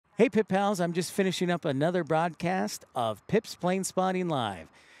Hey, Pip Pals, I'm just finishing up another broadcast of Pip's Planespotting Live.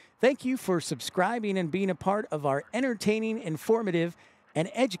 Thank you for subscribing and being a part of our entertaining, informative,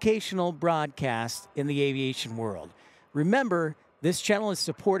 and educational broadcast in the aviation world. Remember, this channel is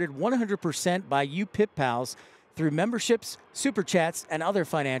supported 100% by you Pip Pals through memberships, super chats, and other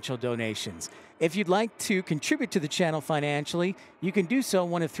financial donations. If you'd like to contribute to the channel financially, you can do so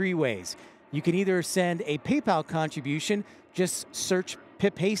one of three ways. You can either send a PayPal contribution, just search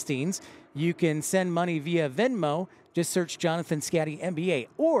Pip Hastings. You can send money via Venmo, just search Jonathan Scatty MBA,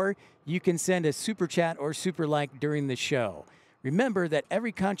 or you can send a super chat or super like during the show. Remember that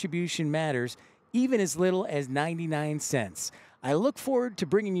every contribution matters, even as little as 99 cents. I look forward to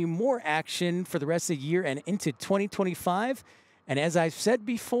bringing you more action for the rest of the year and into 2025. And as I've said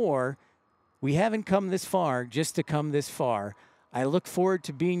before, we haven't come this far just to come this far. I look forward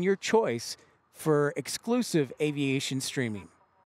to being your choice for exclusive aviation streaming.